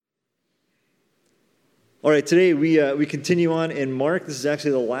All right, today we continue on in Mark. This is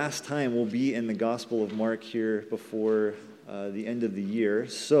actually the last time we'll be in the Gospel of Mark here before the end of the year.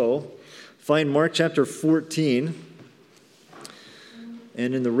 So, find Mark chapter 14.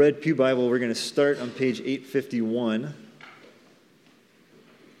 And in the Red Pew Bible, we're going to start on page 851.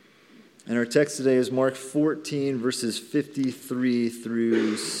 And our text today is Mark 14, verses 53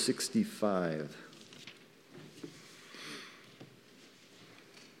 through 65.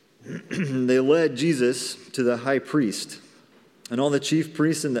 They led Jesus to the high priest, and all the chief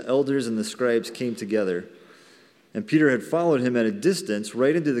priests and the elders and the scribes came together. And Peter had followed him at a distance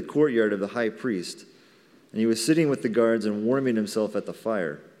right into the courtyard of the high priest, and he was sitting with the guards and warming himself at the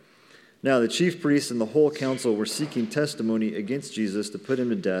fire. Now the chief priests and the whole council were seeking testimony against Jesus to put him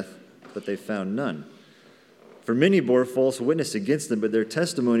to death, but they found none. For many bore false witness against him, but their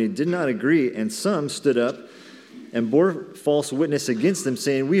testimony did not agree, and some stood up and bore false witness against them,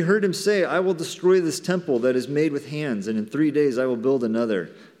 saying, "We heard him say, 'I will destroy this temple that is made with hands, and in 3 days I will build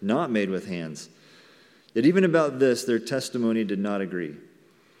another, not made with hands.' Yet even about this their testimony did not agree.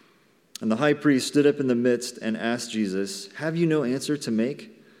 And the high priest stood up in the midst and asked Jesus, 'Have you no answer to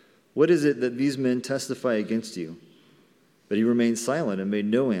make? What is it that these men testify against you?' But he remained silent and made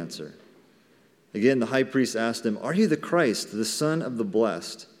no answer. Again the high priest asked him, 'Are you the Christ, the Son of the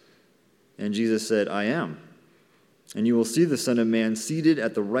Blessed?' And Jesus said, 'I am. And you will see the Son of Man seated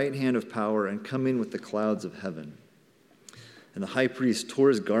at the right hand of power and coming with the clouds of heaven.' And the high priest tore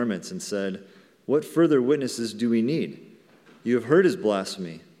his garments and said, 'What further witnesses do we need? You have heard his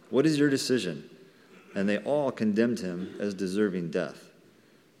blasphemy. What is your decision?' And they all condemned him as deserving death.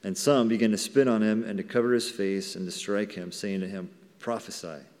 And some began to spit on him and to cover his face and to strike him, saying to him,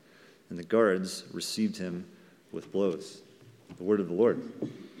 'Prophesy.' And the guards received him with blows." The word of the Lord.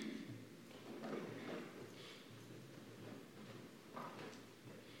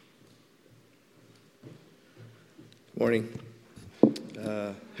 Morning.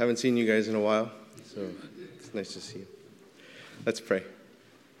 Haven't seen you guys in a while, so it's nice to see you. Let's pray.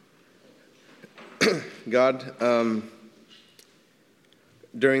 God,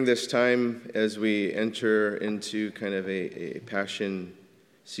 during this time, as we enter into kind of a passion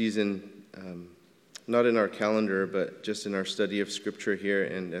season, not in our calendar, but just in our study of Scripture here,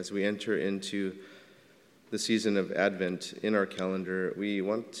 and as we enter into the season of Advent in our calendar, we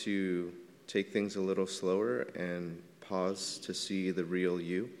want to take things a little slower and pause to see the real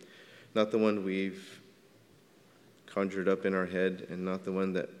you, not the one we've conjured up in our head and not the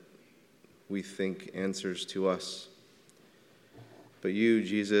one that we think answers to us, but you,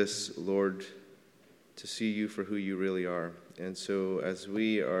 Jesus, Lord, to see you for who you really are. And so as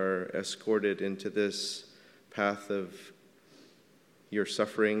we are escorted into this path of your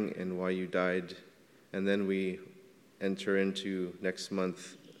suffering and why you died, and then we enter into next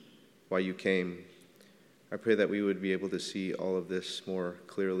month why you came, I pray that we would be able to see all of this more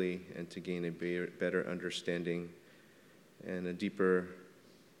clearly and to gain a better understanding and a deeper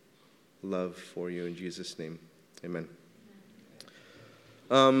love for you. In Jesus' name, amen.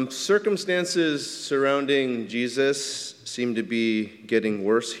 Circumstances surrounding Jesus seem to be getting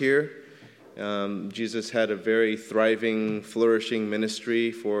worse here. Jesus had a very thriving, flourishing ministry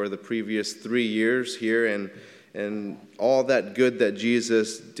for the previous 3 years here, and all that good that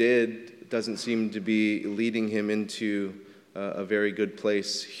Jesus did doesn't seem to be leading him into a very good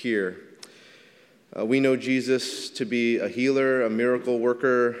place here. We know Jesus to be a healer, a miracle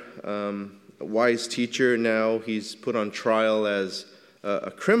worker, a wise teacher. Now he's put on trial as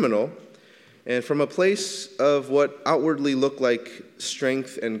a criminal. And from a place of what outwardly looked like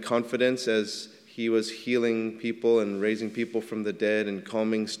strength and confidence as he was healing people and raising people from the dead and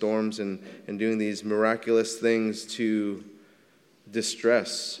calming storms and doing these miraculous things, to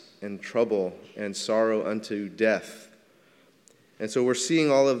distress and trouble and sorrow unto death. And so we're seeing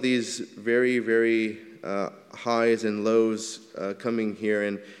all of these very, very highs and lows coming here.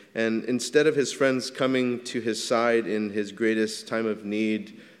 And instead of his friends coming to his side in his greatest time of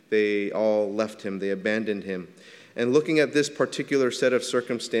need, they all left him. They abandoned him. And looking at this particular set of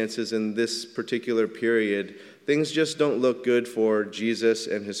circumstances in this particular period, things just don't look good for Jesus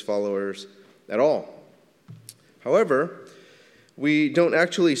and his followers at all. However, we don't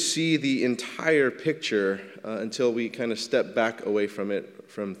actually see the entire picture until we kind of step back away from it,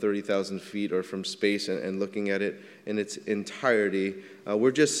 from 30,000 feet or from space, and looking at it in its entirety.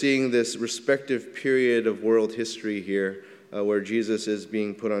 We're just seeing this respective period of world history here where Jesus is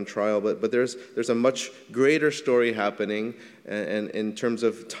being put on trial. But there's a much greater story happening, and in terms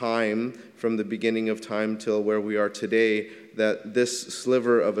of time, from the beginning of time till where we are today, that this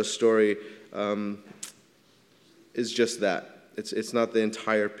sliver of a story is just that. It's not the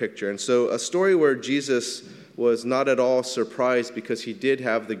entire picture. And so a story where Jesus was not at all surprised because he did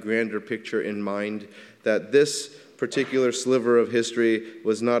have the grander picture in mind, that this particular sliver of history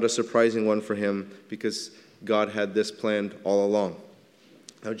was not a surprising one for him because God had this planned all along.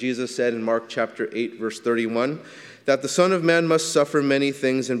 Now Jesus said in Mark chapter 8, verse 31, that the Son of Man must suffer many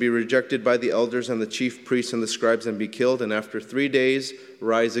things and be rejected by the elders and the chief priests and the scribes and be killed, and after 3 days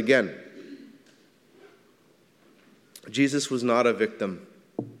rise again. Jesus was not a victim.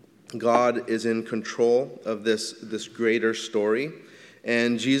 God is in control of this greater story,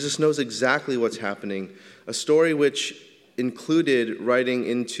 and Jesus knows exactly what's happening. A story which included riding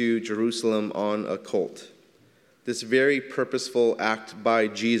into Jerusalem on a colt. This very purposeful act by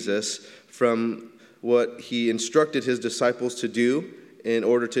Jesus from what he instructed his disciples to do in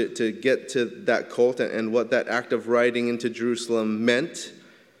order to get to that colt, and what that act of riding into Jerusalem meant.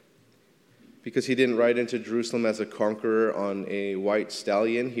 Because he didn't ride into Jerusalem as a conqueror on a white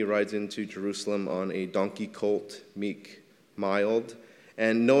stallion. He rides into Jerusalem on a donkey colt, meek, mild.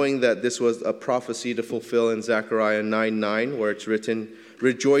 And knowing that this was a prophecy to fulfill in Zechariah 9:9, where it's written,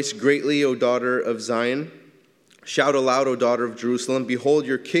 "Rejoice greatly, O daughter of Zion. Shout aloud, O daughter of Jerusalem. Behold,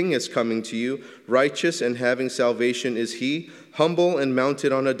 your king is coming to you. Righteous and having salvation is he, humble and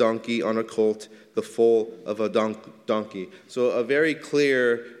mounted on a donkey, on a colt, the foal of a donkey." So a very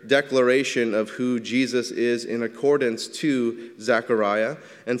clear declaration of who Jesus is in accordance to Zechariah,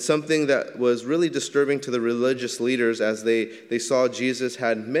 and something that was really disturbing to the religious leaders as they saw Jesus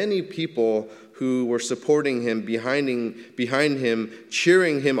had many people who were supporting him, behind him,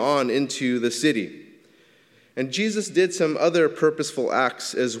 cheering him on into the city. And Jesus did some other purposeful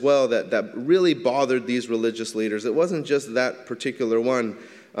acts as well that really bothered these religious leaders. It wasn't just that particular one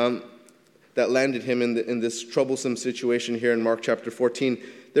that landed him in this troublesome situation here in Mark chapter 14.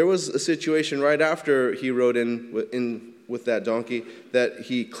 There was a situation right after he rode in with that donkey that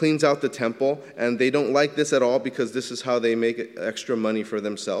he cleans out the temple, and they don't like this at all because this is how they make extra money for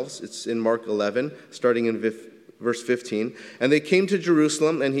themselves. It's in Mark 11, starting in verse 15. "And they came to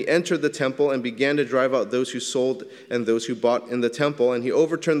Jerusalem, and he entered the temple and began to drive out those who sold and those who bought in the temple. And he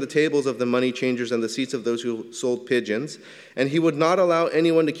overturned the tables of the money changers and the seats of those who sold pigeons. And he would not allow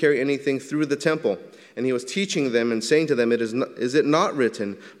anyone to carry anything through the temple. And he was teaching them and saying to them, Is it not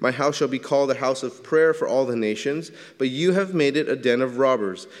written, 'My house shall be called a house of prayer for all the nations'? But you have made it a den of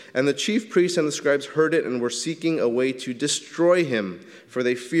robbers." And the chief priests and the scribes heard it and were seeking a way to destroy him, for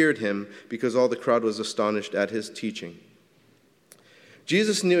they feared him, because all the crowd was astonished at his teaching.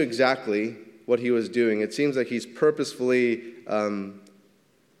 Jesus knew exactly what he was doing. It seems like he's purposefully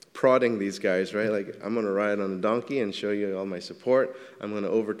prodding these guys, right? Like, I'm going to ride on a donkey and show you all my support. I'm going to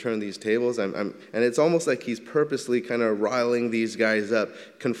overturn these tables. And it's almost like he's purposely kind of riling these guys up,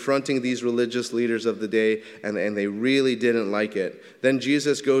 confronting these religious leaders of the day, and they really didn't like it. Then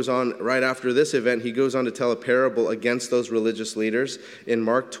Jesus goes on, right after this event, he goes on to tell a parable against those religious leaders. In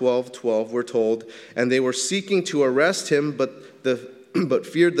Mark 12:12, we're told, "And they were seeking to arrest him, but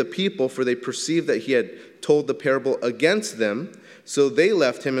feared the people, for they perceived that he had told the parable against them. So they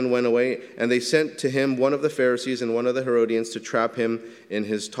left him and went away, and they sent to him one of the Pharisees and one of the Herodians to trap him in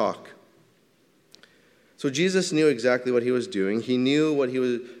his talk." So Jesus knew exactly what he was doing. He knew what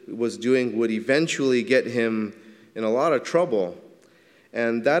he was doing would eventually get him in a lot of trouble.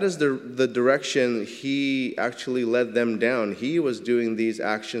 And that is the direction he actually led them down. He was doing these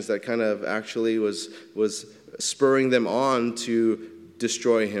actions that kind of actually was spurring them on to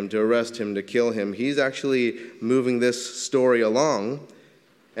destroy him, to arrest him, to kill him. He's actually moving this story along,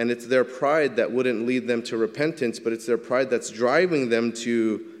 and it's their pride that wouldn't lead them to repentance, but it's their pride that's driving them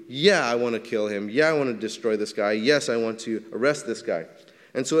to, yeah, I want to kill him. Yeah, I want to destroy this guy. Yes, I want to arrest this guy.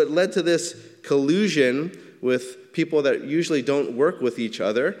 And so it led to this collusion with people that usually don't work with each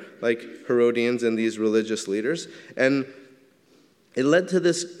other, like Herodians and these religious leaders. And it led to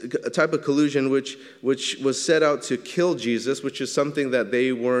this type of collusion which was set out to kill Jesus, which is something that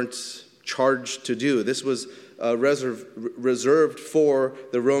they weren't charged to do. This was reserved for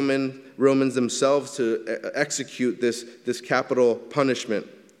the Romans themselves to execute this capital punishment.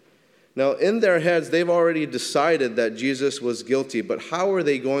 Now, in their heads, they've already decided that Jesus was guilty, but how are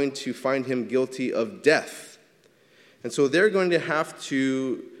they going to find him guilty of death? And so they're going to have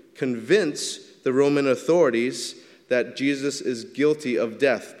to convince the Roman authorities that Jesus is guilty of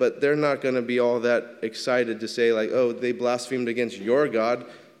death, but they're not going to be all that excited to say, like, oh, they blasphemed against your God.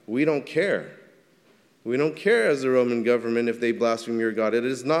 We don't care. We don't care as the Roman government if they blaspheme your God. It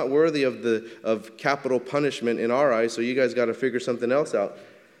is not worthy of capital punishment in our eyes, so you guys got to figure something else out.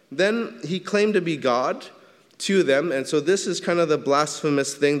 Then he claimed to be God, to them. And so this is kind of the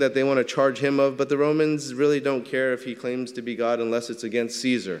blasphemous thing that they want to charge him of, but the Romans really don't care if he claims to be God unless it's against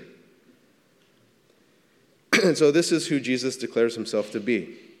Caesar. And so this is who Jesus declares himself to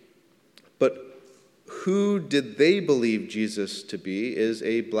be. But who did they believe Jesus to be is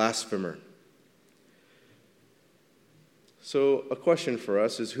a blasphemer. So a question for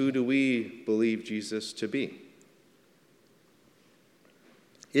us is, who do we believe Jesus to be?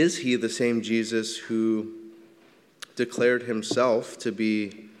 Is he the same Jesus who declared himself to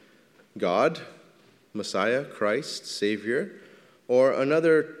be God, Messiah, Christ, Savior, or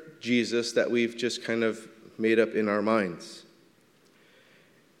another Jesus that we've just kind of made up in our minds?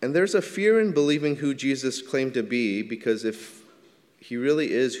 And there's a fear in believing who Jesus claimed to be, because if he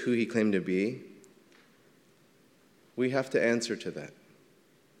really is who he claimed to be, we have to answer to that.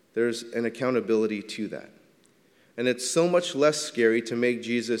 There's an accountability to that. And it's so much less scary to make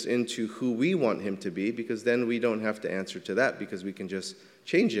Jesus into who we want him to be, because then we don't have to answer to that, because we can just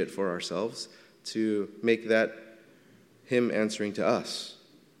change it for ourselves to make that him answering to us.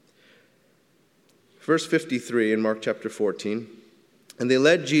 Verse 53 in Mark chapter 14. And they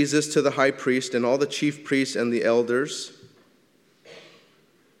led Jesus to the high priest and all the chief priests and the elders,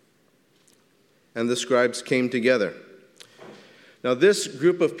 and the scribes came together. Now this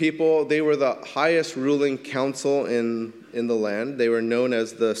group of people, they were the highest ruling council in the land. They were known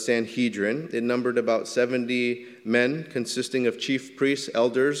as the Sanhedrin. It numbered about 70 men consisting of chief priests,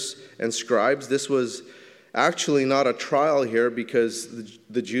 elders, and scribes. This was actually not a trial here because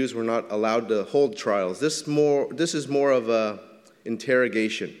the Jews were not allowed to hold trials. This is more of a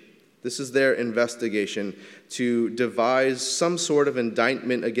interrogation. This is their investigation to devise some sort of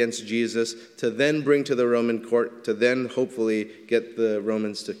indictment against Jesus to then bring to the Roman court to then hopefully get the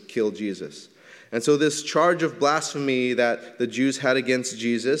Romans to kill Jesus. And so this charge of blasphemy that the Jews had against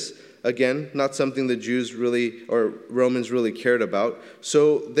Jesus, again, not something the Jews really or Romans really cared about.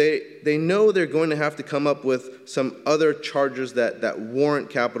 So they know they're going to have to come up with some other charges that warrant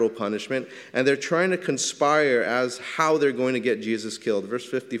capital punishment, and they're trying to conspire as how they're going to get Jesus killed. Verse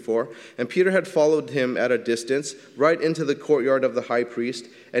 54, and Peter had followed him at a distance right into the courtyard of the high priest,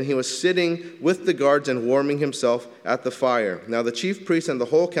 and he was sitting with the guards and warming himself at the fire. Now the chief priests and the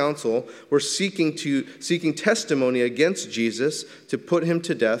whole council were seeking testimony against Jesus to put him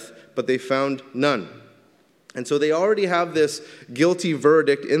to death, but they found none. And so they already have this guilty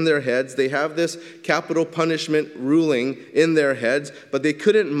verdict in their heads. They have this capital punishment ruling in their heads, but they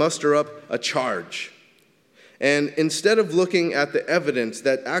couldn't muster up a charge. And instead of looking at the evidence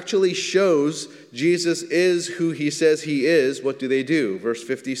that actually shows Jesus is who he says he is, what do? Verse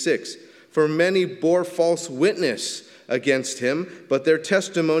 56, for many bore false witness against him, but their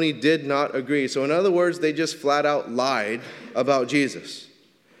testimony did not agree. So in other words, they just flat out lied about Jesus.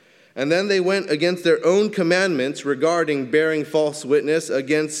 And then they went against their own commandments regarding bearing false witness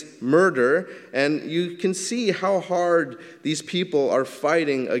against murder. And you can see how hard these people are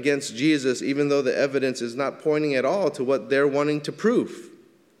fighting against Jesus, even though the evidence is not pointing at all to what they're wanting to prove.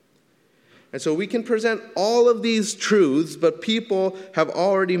 And so we can present all of these truths, but people have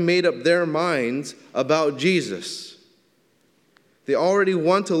already made up their minds about Jesus. They already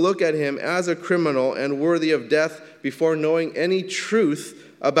want to look at him as a criminal and worthy of death before knowing any truth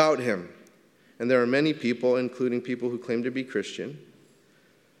about him. And there are many people, including people who claim to be Christian,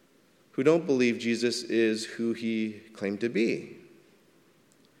 who don't believe Jesus is who he claimed to be.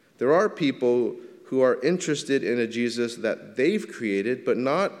 There are people who are interested in a Jesus that they've created, but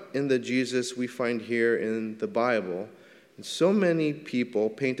not in the Jesus we find here in the Bible. And so many people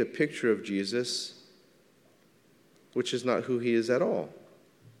paint a picture of Jesus which is not who he is at all.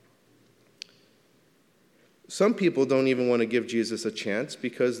 Some people don't even want to give Jesus a chance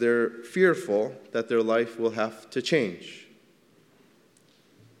because they're fearful that their life will have to change.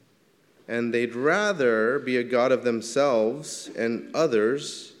 And they'd rather be a god of themselves and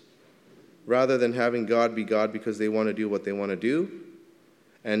others rather than having God be God because they want to do what they want to do,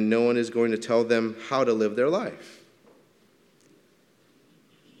 and no one is going to tell them how to live their life.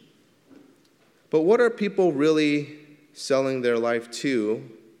 But what are people really selling their life to,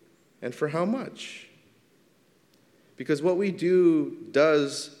 and for how much? Because what we do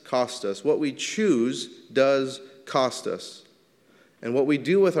does cost us. What we choose does cost us. And what we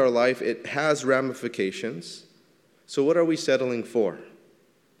do with our life, it has ramifications. So what are we settling for?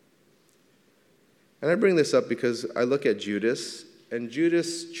 And I bring this up because I look at Judas, and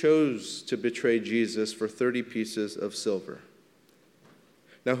Judas chose to betray Jesus for 30 pieces of silver.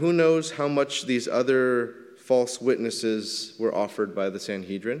 Now, who knows how much these other false witnesses were offered by the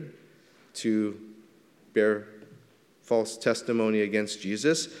Sanhedrin to bear false testimony against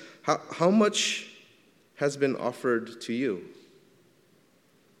Jesus? How much has been offered to you,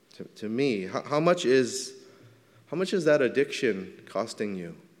 to me? How much is that addiction costing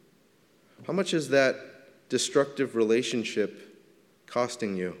you? How much is that destructive relationship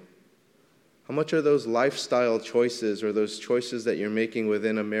costing you? How much are those lifestyle choices or those choices that you're making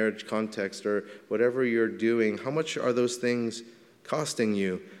within a marriage context or whatever you're doing, how much are those things costing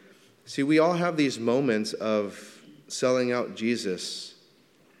you? See, we all have these moments of selling out Jesus.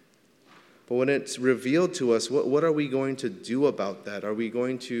 But when it's revealed to us, what are we going to do about that? Are we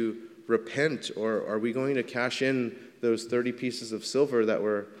going to repent, or are we going to cash in those 30 pieces of silver that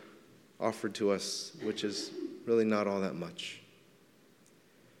were offered to us, which is really not all that much?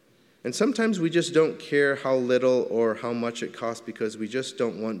 And sometimes we just don't care how little or how much it costs because we just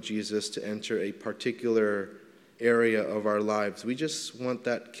don't want Jesus to enter a particular area of our lives. We just want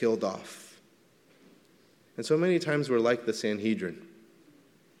that killed off. And so many times we're like the Sanhedrin.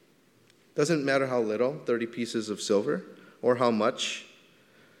 Doesn't matter how little, 30 pieces of silver, or how much.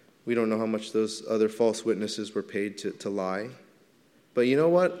 We don't know how much those other false witnesses were paid to lie. But you know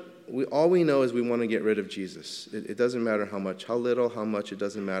what? All we know is we want to get rid of Jesus. It doesn't matter how much, how little, how much, it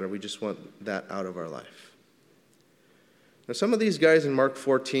doesn't matter. We just want that out of our life. Now, some of these guys in Mark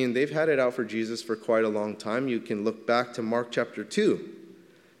 14, they've had it out for Jesus for quite a long time. You can look back to Mark chapter 2.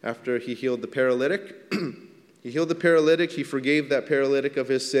 After he healed the paralytic, he forgave that paralytic of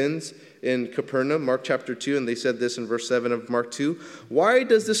his sins in Capernaum, Mark chapter 2, and they said this in verse 7 of Mark 2. Why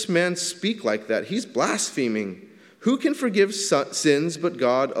does this man speak like that? He's blaspheming. Who can forgive sins but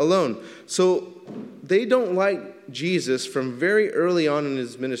God alone? So they don't like Jesus from very early on in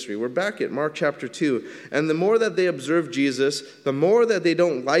his ministry. We're back at Mark chapter 2. And the more that they observe Jesus, the more that they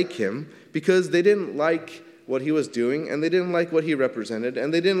don't like him because they didn't like what he was doing, and they didn't like what he represented,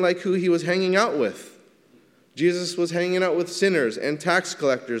 and they didn't like who he was hanging out with. Jesus was hanging out with sinners and tax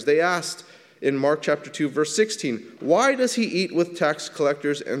collectors. They asked in Mark chapter 2, verse 16, why does he eat with tax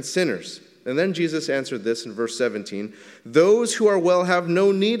collectors and sinners? And then Jesus answered this in verse 17, those who are well have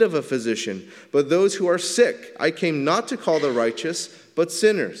no need of a physician, but those who are sick. I came not to call the righteous, but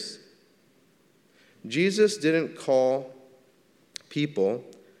sinners. Jesus didn't call people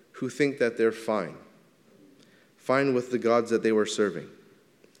who think that they're fine with the gods that they were serving.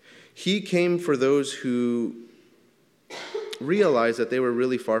 He came for those who realized that they were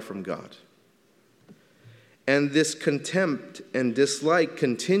really far from God. And this contempt and dislike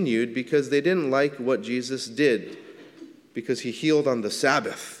continued because they didn't like what Jesus did, because he healed on the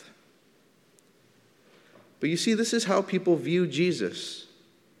Sabbath. But you see, this is how people view Jesus.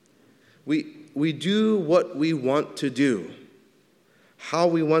 We do what we want to do, how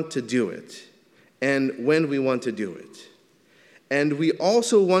we want to do it, and when we want to do it. And we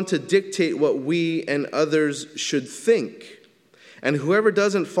also want to dictate what we and others should think. And whoever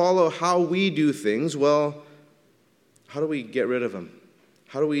doesn't follow how we do things, well, how do we get rid of them?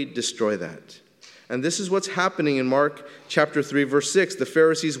 How do we destroy that? And this is what's happening in Mark chapter 3, verse 6. The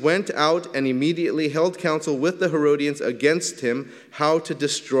Pharisees went out and immediately held counsel with the Herodians against him, how to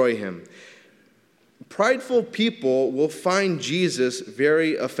destroy him. Prideful people will find Jesus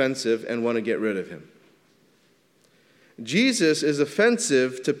very offensive and want to get rid of him. Jesus is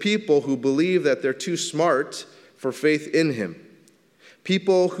offensive to people who believe that they're too smart for faith in him.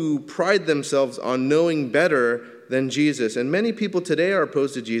 People who pride themselves on knowing better than Jesus. And many people today are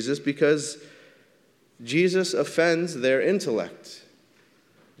opposed to Jesus because Jesus offends their intellect.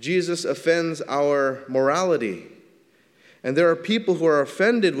 Jesus offends our morality. And there are people who are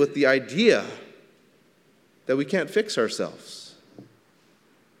offended with the idea that we can't fix ourselves.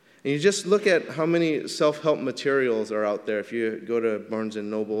 And you just look at how many self-help materials are out there. If you go to Barnes &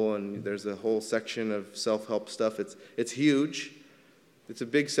 Noble and there's a whole section of self-help stuff, it's huge. It's a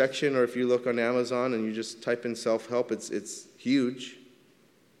big section. Or if you look on Amazon and you just type in self-help, it's huge.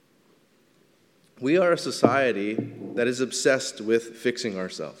 We are a society that is obsessed with fixing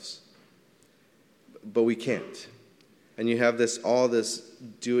ourselves. But we can't. And you have all this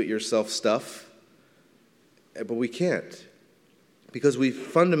do-it-yourself stuff. But we can't. Because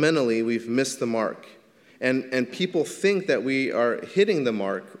we've missed the mark. And people think that we are hitting the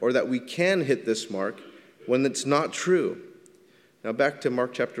mark or that we can hit this mark when it's not true. Now back to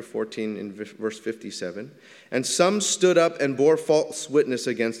Mark chapter 14 in verse 57. And some stood up and bore false witness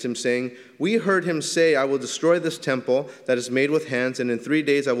against him, saying, we heard him say, I will destroy this temple that is made with hands, and in 3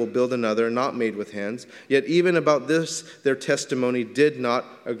 days I will build another not made with hands. Yet even about this their testimony did not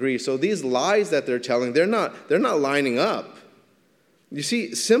agree. So these lies that they're telling, they're not lining up. You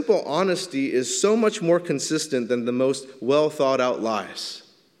see, simple honesty is so much more consistent than the most well thought out lies.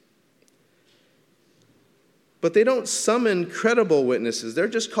 But they don't summon credible witnesses. They're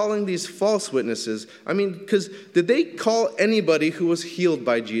just calling these false witnesses. I mean, because did they call anybody who was healed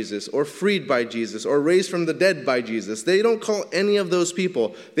by Jesus or freed by Jesus or raised from the dead by Jesus? They don't call any of those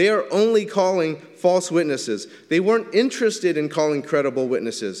people. They are only calling false witnesses. They weren't interested in calling credible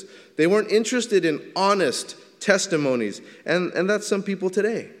witnesses. They weren't interested in honest testimonies. And that's some people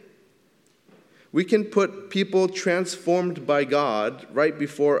today. We can put people transformed by God right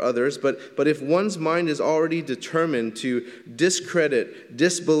before others, but if one's mind is already determined to discredit,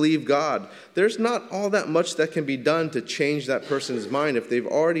 disbelieve God, there's not all that much that can be done to change that person's mind if they've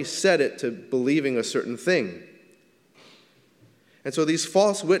already set it to believing a certain thing. And so these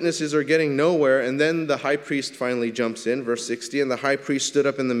false witnesses are getting nowhere, and then the high priest finally jumps in, verse 60, and the high priest stood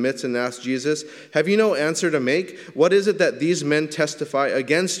up in the midst and asked Jesus, "Have you no answer to make? What is it that these men testify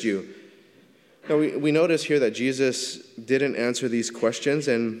against you?" Now, we notice here that Jesus didn't answer these questions,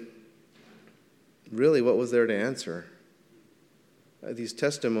 and really, what was there to answer? These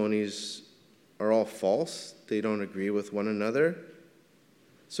testimonies are all false. They don't agree with one another.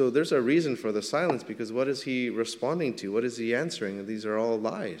 So there's a reason for the silence, because what is he responding to? What is he answering? These are all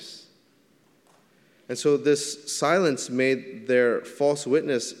lies. And so this silence made their false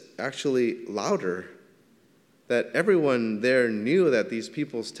witness actually louder. That everyone there knew that these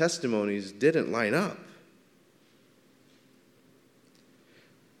people's testimonies didn't line up.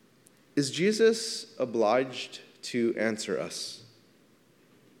 Is Jesus obliged to answer us?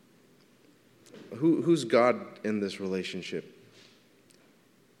 Who's God in this relationship?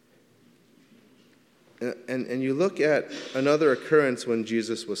 And you look at another occurrence when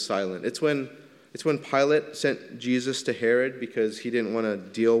Jesus was silent. It's when Pilate sent Jesus to Herod because he didn't want to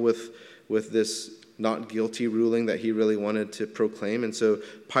deal with this not guilty ruling that he really wanted to proclaim. And so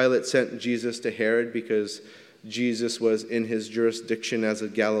Pilate sent Jesus to Herod because Jesus was in his jurisdiction as a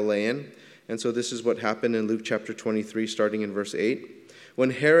Galilean. And so this is what happened in Luke chapter 23, starting in verse 8.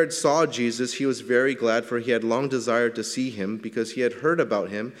 When Herod saw Jesus, he was very glad, for he had long desired to see him, because he had heard about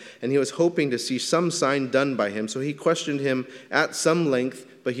him, and he was hoping to see some sign done by him. So he questioned him at some length,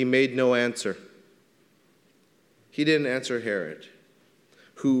 but he made no answer. He didn't answer Herod,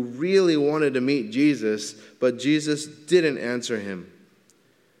 who really wanted to meet Jesus, but Jesus didn't answer him.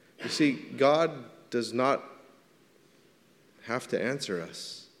 You see, God does not have to answer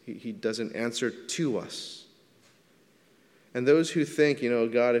us. He doesn't answer to us. And those who think,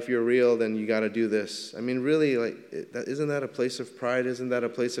 God, if you're real, then you got to do this. I mean, really, isn't that a place of pride? Isn't that a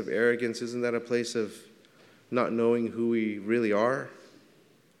place of arrogance? Isn't that a place of not knowing who we really are?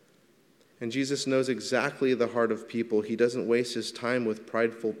 And Jesus knows exactly the heart of people. He doesn't waste his time with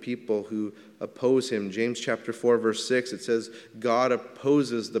prideful people who oppose him. James chapter 4, verse 6, it says, God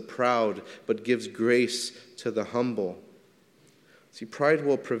opposes the proud, but gives grace to the humble. See, pride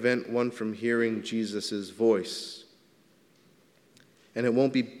will prevent one from hearing Jesus' voice. And it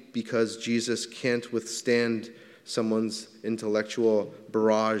won't be because Jesus can't withstand someone's intellectual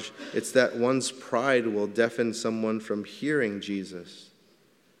barrage. It's that one's pride will deafen someone from hearing Jesus.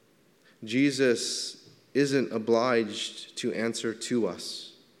 Jesus isn't obliged to answer to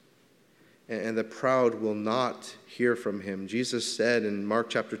us, and the proud will not hear from him. Jesus said in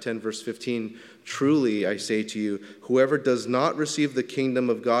Mark chapter 10, verse 15, "Truly I say to you, whoever does not receive the kingdom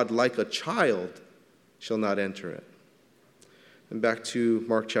of God like a child shall not enter it." And back to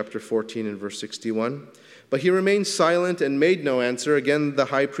Mark chapter 14 and verse 61. But he remained silent and made no answer. Again, the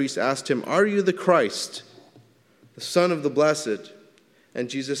high priest asked him, "Are you the Christ, the Son of the Blessed?" And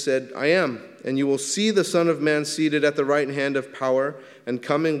Jesus said, "I am, and you will see the Son of Man seated at the right hand of power and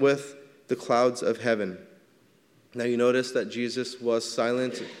coming with the clouds of heaven." Now you notice that Jesus was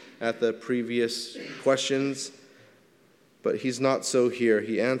silent at the previous questions, but he's not so here.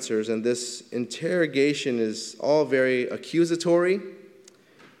 He answers, and this interrogation is all very accusatory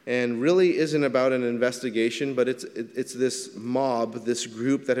and really isn't about an investigation, but it's this mob, this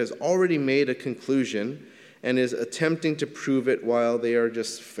group that has already made a conclusion and is attempting to prove it while they are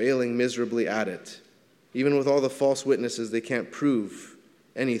just failing miserably at it. Even with all the false witnesses, they can't prove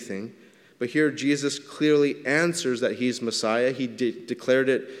anything. But here Jesus clearly answers that he's Messiah. He declared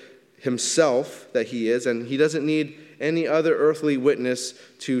it himself that he is, and he doesn't need any other earthly witness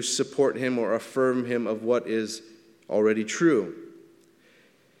to support him or affirm him of what is already true.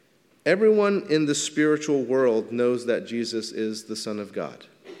 Everyone in the spiritual world knows that Jesus is the Son of God,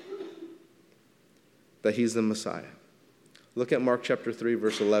 that he's the Messiah. Look at Mark chapter 3,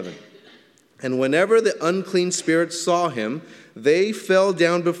 verse 11. And whenever the unclean spirits saw him, they fell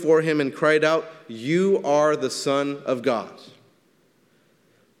down before him and cried out, "You are the Son of God."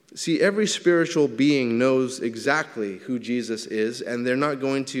 See, every spiritual being knows exactly who Jesus is, and they're not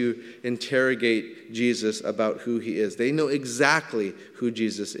going to interrogate Jesus about who he is. They know exactly who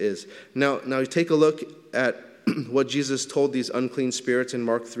Jesus is. Now take a look at what Jesus told these unclean spirits in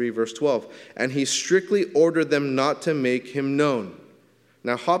Mark 3, verse 12. And he strictly ordered them not to make him known.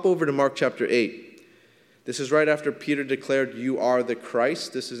 Now hop over to Mark chapter 8. This is right after Peter declared, "You are the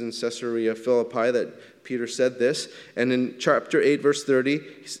Christ." This is in Caesarea Philippi that Peter said this. And in chapter 8, verse 30,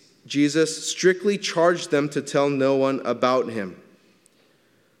 Jesus strictly charged them to tell no one about him.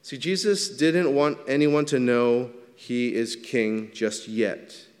 See, Jesus didn't want anyone to know he is king just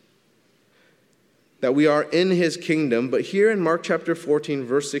yet, that we are in his kingdom. But here in Mark chapter 14,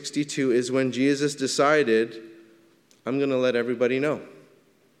 verse 62 is when Jesus decided, I'm going to let everybody know.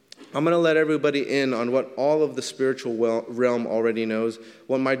 I'm going to let everybody in on what all of the spiritual realm already knows,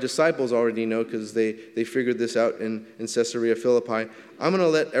 what my disciples already know because they figured this out in Caesarea Philippi. I'm going to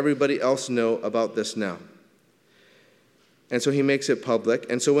let everybody else know about this now. And so he makes it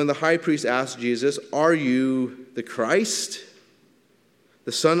public. And so when the high priest asked Jesus, "Are you the Christ,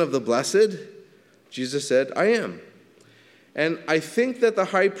 the Son of the Blessed?" Jesus said, "I am." And I think that the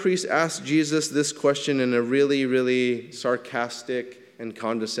high priest asked Jesus this question in a really, really sarcastic and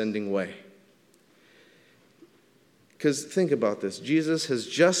condescending way. Because think about this. Jesus has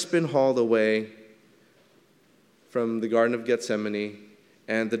just been hauled away from the Garden of Gethsemane,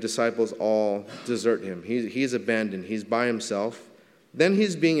 and the disciples all desert him. He's abandoned. He's by himself. Then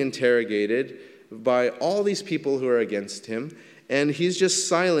he's being interrogated by all these people who are against him, and he's just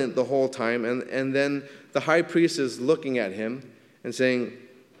silent the whole time. And then the high priest is looking at him and saying,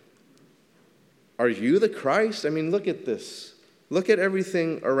 "Are you the Christ? I mean, look at this. Look at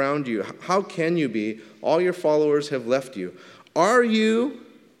everything around you. How can you be? All your followers have left you. Are you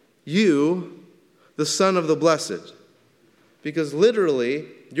the Son of the Blessed?" Because literally,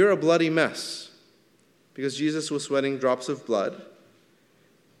 you're a bloody mess. Because Jesus was sweating drops of blood.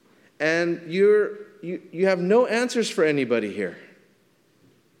 And you have no answers for anybody here.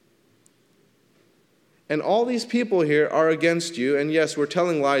 And all these people here are against you. And yes, we're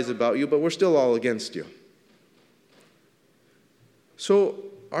telling lies about you, but we're still all against you. So,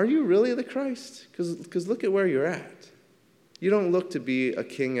 are you really the Christ? Because look at where you're at. You don't look to be a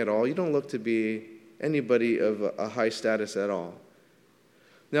king at all. You don't look to be anybody of a high status at all.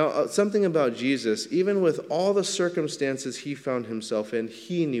 Now, something about Jesus, even with all the circumstances he found himself in,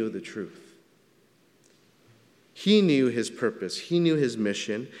 he knew the truth. He knew his purpose. He knew his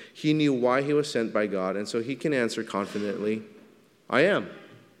mission. He knew why he was sent by God. And so he can answer confidently, "I am."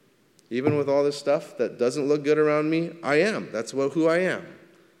 Even with all this stuff that doesn't look good around me, I am. That's who I am.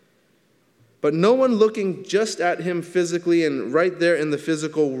 But no one looking just at him physically and right there in the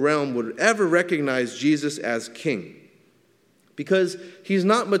physical realm would ever recognize Jesus as king. Because he's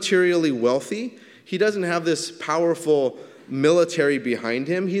not materially wealthy. He doesn't have this powerful military behind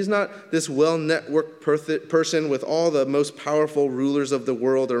him. He's not this well-networked person with all the most powerful rulers of the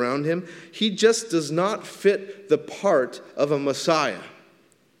world around him. He just does not fit the part of a Messiah,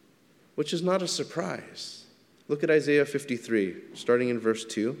 which is not a surprise. Look at Isaiah 53, starting in verse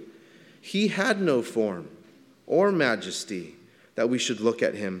 2. He had no form or majesty that we should look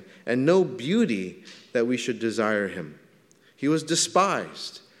at him, and no beauty that we should desire him. He was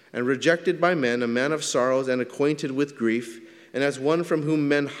despised and rejected by men, a man of sorrows and acquainted with grief, and as one from whom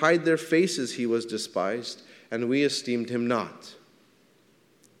men hide their faces he was despised, and we esteemed him not.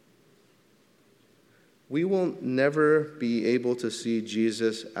 We will never be able to see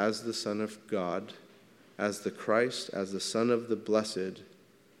Jesus as the Son of God, as the Christ, as the Son of the Blessed,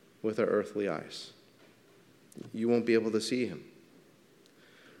 with our earthly eyes. You won't be able to see him.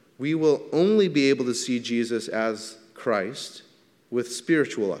 We will only be able to see Jesus as Christ with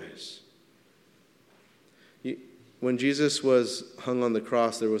spiritual eyes. When Jesus was hung on the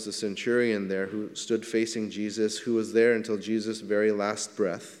cross, there was a centurion there who stood facing Jesus, who was there until Jesus' very last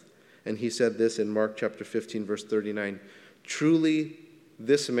breath. And he said this in Mark chapter 15, verse 39, "Truly,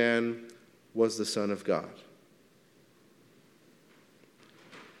 this man was the Son of God."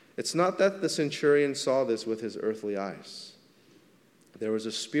 It's not that the centurion saw this with his earthly eyes. There was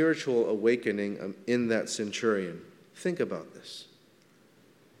a spiritual awakening in that centurion. Think about this.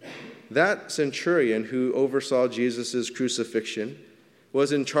 That centurion who oversaw Jesus' crucifixion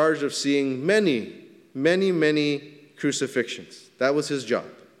was in charge of seeing many, many, many crucifixions. That was his job,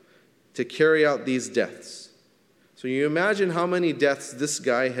 to carry out these deaths. So you imagine how many deaths this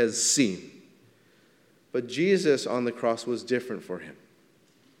guy has seen. But Jesus on the cross was different for him.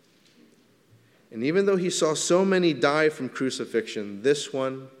 And even though he saw so many die from crucifixion, this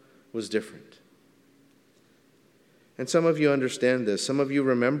one was different. And some of you understand this. Some of you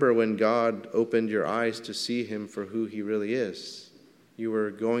remember when God opened your eyes to see him for who he really is. You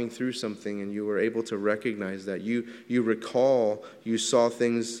were going through something and you were able to recognize that. You recall you saw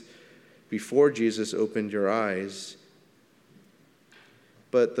things before Jesus opened your eyes.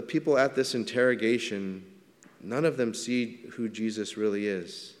 But the people at this interrogation, none of them see who Jesus really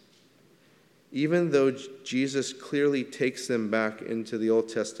is. Even though Jesus clearly takes them back into the Old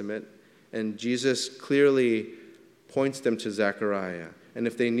Testament, and Jesus clearly points them to Zechariah. And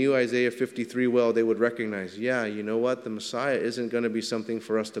if they knew Isaiah 53 well, they would recognize, yeah, you know what? The Messiah isn't going to be something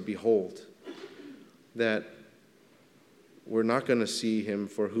for us to behold. That we're not going to see him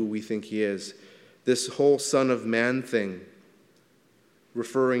for who we think he is. This whole Son of Man thing,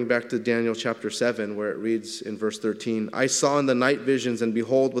 referring back to Daniel chapter 7, where it reads in verse 13, I saw in the night visions, and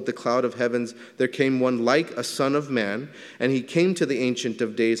behold, with the cloud of heavens, there came one like a son of man, and he came to the Ancient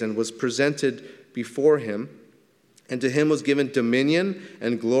of Days and was presented before him. And to him was given dominion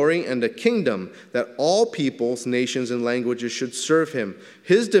and glory and a kingdom, that all peoples, nations, and languages should serve him.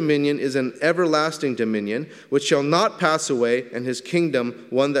 His dominion is an everlasting dominion, which shall not pass away, and his kingdom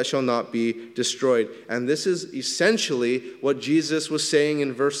one that shall not be destroyed. And this is essentially what Jesus was saying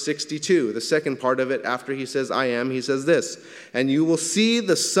in verse 62. The second part of it, after he says, I am, he says this, and you will see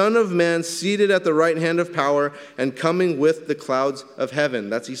the Son of Man seated at the right hand of power and coming with the clouds of heaven.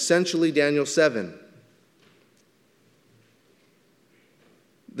 That's essentially Daniel 7.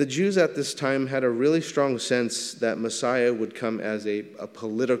 The Jews at this time had a really strong sense that Messiah would come as a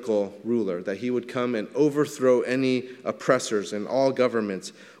political ruler, that he would come and overthrow any oppressors and all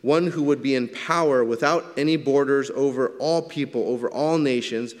governments, one who would be in power without any borders over all people, over all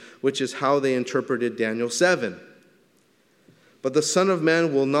nations, which is how they interpreted Daniel 7. But the Son of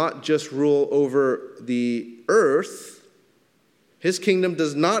Man will not just rule over the earth. His kingdom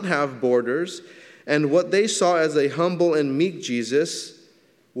does not have borders, and what they saw as a humble and meek Jesus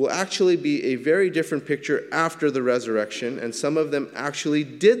will actually be a very different picture after the resurrection, and some of them actually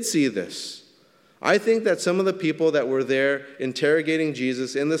did see this. I think that some of the people that were there interrogating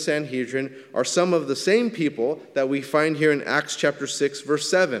Jesus in the Sanhedrin are some of the same people that we find here in Acts chapter 6,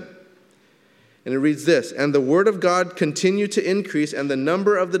 verse 7. And it reads this, and the word of God continued to increase, and the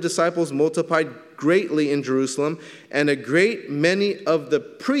number of the disciples multiplied greatly in Jerusalem, and a great many of the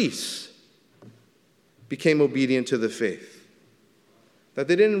priests became obedient to the faith. That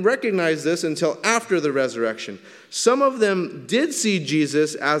they didn't recognize this until after the resurrection. Some of them did see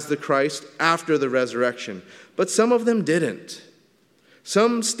Jesus as the Christ after the resurrection, but some of them didn't.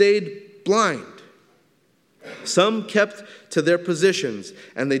 Some stayed blind. Some kept to their positions,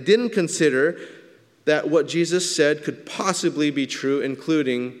 and they didn't consider that what Jesus said could possibly be true,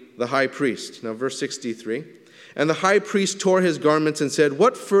 including the high priest. Now, verse 63, and the high priest tore his garments and said,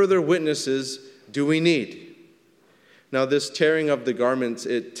 what further witnesses do we need? Now, this tearing of the garments,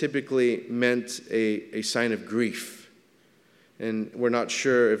 it typically meant a sign of grief. And we're not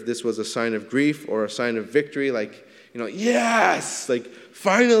sure if this was a sign of grief or a sign of victory, like, yes, like,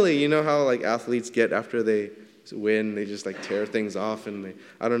 finally, you know how, like, athletes get after they win, they just, like, tear things off, and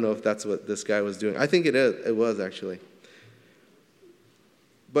I don't know if that's what this guy was doing. I think it was, actually.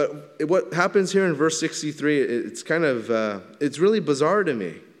 But what happens here in verse 63, it's kind of, it's really bizarre to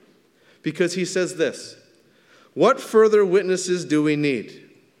me, because he says this, what further witnesses do we need?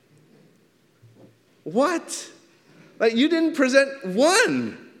 What? Like, you didn't present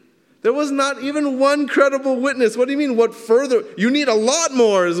one. There was not even one credible witness. What do you mean, what further? You need a lot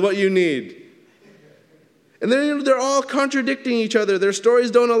more is what you need. And they're all contradicting each other. Their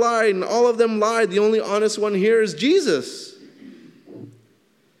stories don't align. All of them lied. The only honest one here is Jesus.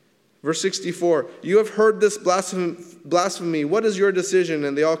 Verse 64, you have heard this blasphemy. What is your decision?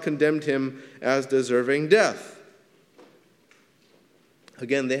 And they all condemned him as deserving death.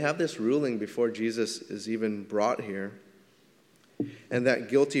 Again, they have this ruling before Jesus is even brought here. And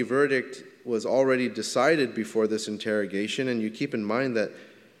that guilty verdict was already decided before this interrogation. And you keep in mind that,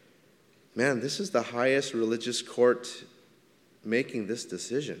 man, this is the highest religious court making this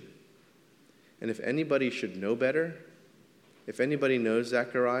decision. And if anybody should know better, if anybody knows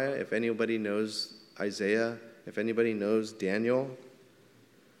Zechariah, if anybody knows Isaiah, if anybody knows Daniel,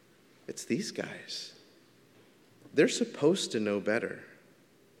 it's these guys. They're supposed to know better.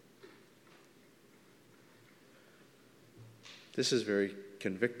 This is very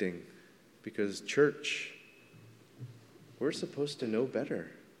convicting because, church, we're supposed to know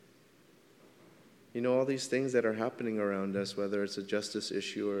better. You know, all these things that are happening around us, whether it's a justice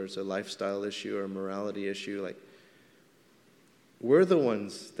issue or it's a lifestyle issue or a morality issue, like, we're the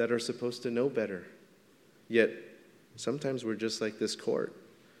ones that are supposed to know better. Yet, sometimes we're just like this court.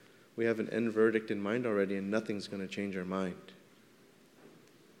 We have an end verdict in mind already, and nothing's going to change our mind.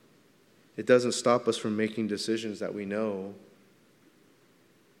 It doesn't stop us from making decisions that we know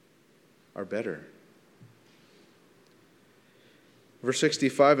are better. Verse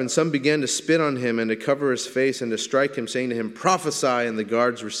 65, and some began to spit on him and to cover his face and to strike him, saying to him, prophesy, and the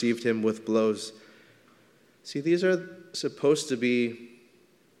guards received him with blows. See, these are supposed to be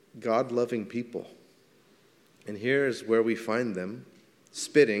God-loving people. And here is where we find them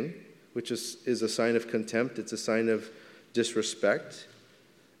spitting, which is a sign of contempt. It's a sign of disrespect.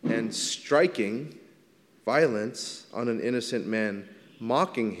 And striking, violence on an innocent man,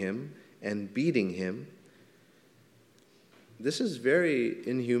 mocking him and beating him. This is very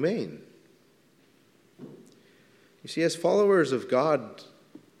inhumane. You see, as followers of God,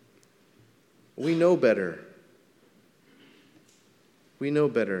 we know better. We know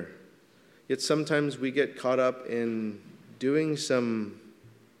better. Yet sometimes we get caught up in doing some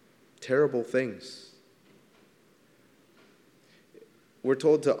terrible things. We're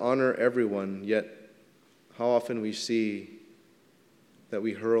told to honor everyone, yet how often we see that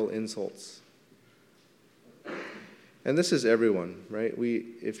we hurl insults. And this is everyone, right?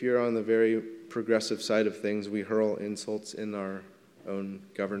 If you're on the very progressive side of things, we hurl insults in our own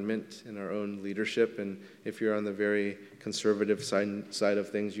government, in our own leadership. And if you're on the very conservative side of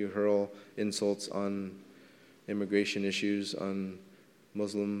things, you hurl insults on immigration issues, on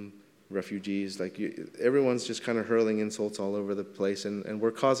Muslim refugees. Everyone's just kind of hurling insults all over the place. And we're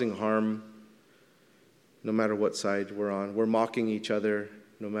causing harm no matter what side we're on. We're mocking each other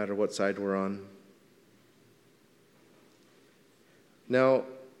no matter what side we're on. Now,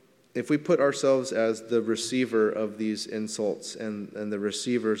 if we put ourselves as the receiver of these insults and the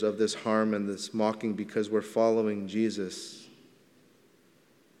receivers of this harm and this mocking because we're following Jesus,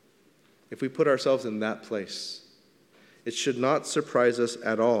 if we put ourselves in that place, it should not surprise us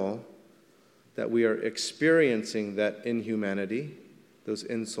at all that we are experiencing that inhumanity, those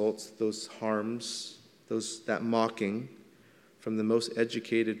insults, those harms, that mocking from the most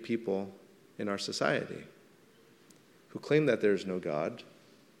educated people in our society, who claim that there's no God,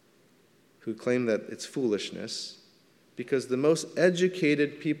 who claim that it's foolishness, because the most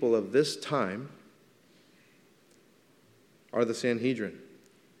educated people of this time are the Sanhedrin.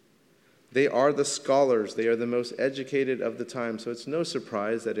 They are the scholars. They are the most educated of the time. So it's no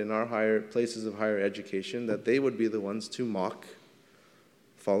surprise that in our higher places of higher education that they would be the ones to mock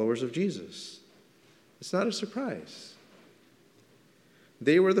followers of Jesus. It's not a surprise.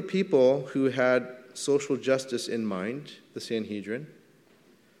 They were the people who had social justice in mind, the Sanhedrin,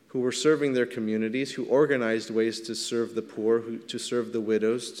 who were serving their communities, who organized ways to serve the poor, to serve the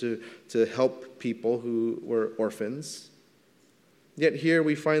widows, to help people who were orphans. Yet here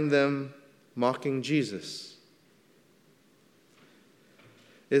we find them mocking Jesus.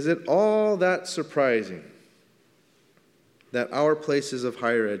 Is it all that surprising that our places of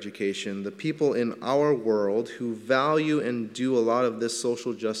higher education, the people in our world who value and do a lot of this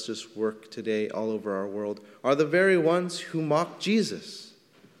social justice work today all over our world, are the very ones who mock Jesus?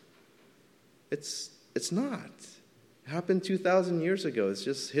 It's not. It happened 2,000 years ago. It's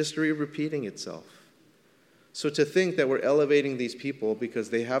just history repeating itself. So to think that we're elevating these people because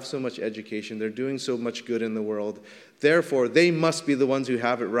they have so much education, they're doing so much good in the world, therefore they must be the ones who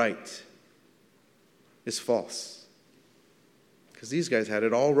have it right, is false. Because these guys had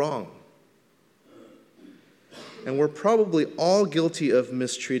it all wrong. And we're probably all guilty of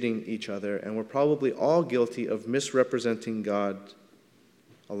mistreating each other, and we're probably all guilty of misrepresenting God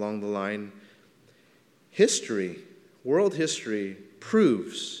along the line. History, world history,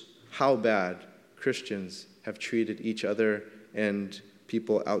 proves how bad Christians have treated each other and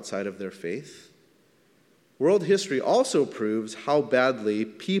people outside of their faith. World history also proves how badly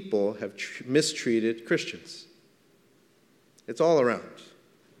people have mistreated Christians. It's all around.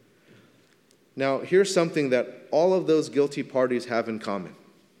 Now, here's something that all of those guilty parties have in common.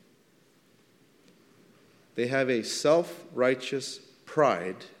 They have a self-righteous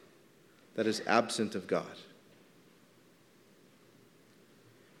pride that is absent of God.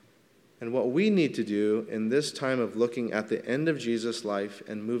 And what we need to do in this time of looking at the end of Jesus' life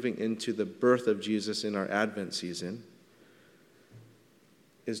and moving into the birth of Jesus in our Advent season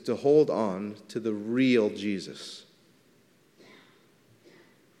is to hold on to the real Jesus.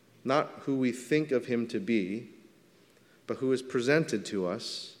 Not who we think of him to be, but who is presented to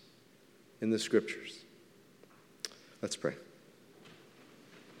us in the Scriptures. Let's pray.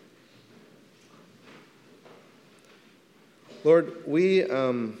 Lord, we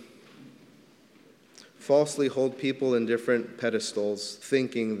falsely hold people in different pedestals,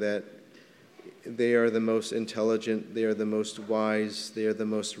 thinking that they are the most intelligent, they are the most wise, they are the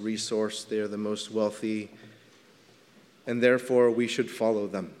most resourced, they are the most wealthy, and therefore we should follow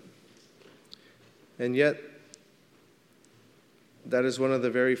them. And yet, that is one of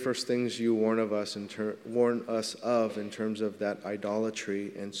the very first things you warn us of in terms of that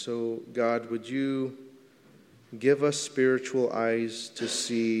idolatry. And so, God, would you give us spiritual eyes to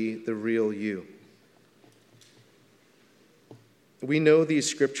see the real you? We know these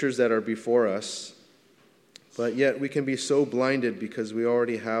scriptures that are before us, but yet we can be so blinded because we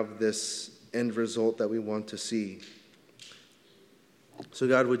already have this end result that we want to see. So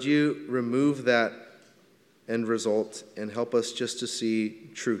God, would you remove that end result and help us just to see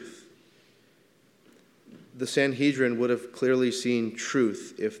truth? The Sanhedrin would have clearly seen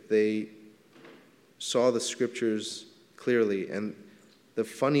truth if they saw the scriptures clearly. And the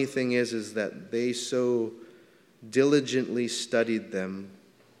funny thing is that they so diligently studied them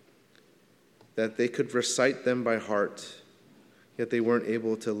that they could recite them by heart, yet they weren't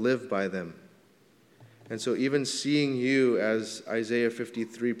able to live by them. And so even seeing you as Isaiah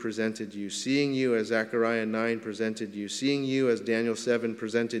 53 presented you, seeing you as Zechariah 9 presented you, seeing you as Daniel 7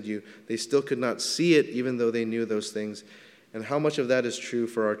 presented you, they still could not see it even though they knew those things. And how much of that is true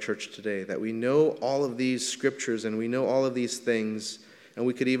for our church today, that we know all of these scriptures and we know all of these things and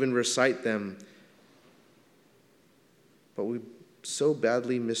we could even recite them, but we so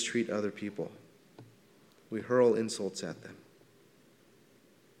badly mistreat other people. We hurl insults at them.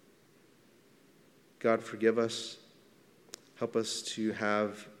 God, forgive us. Help us to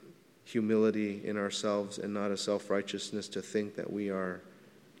have humility in ourselves and not a self-righteousness to think that we are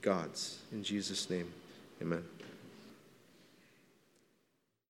God's. In Jesus' name, amen.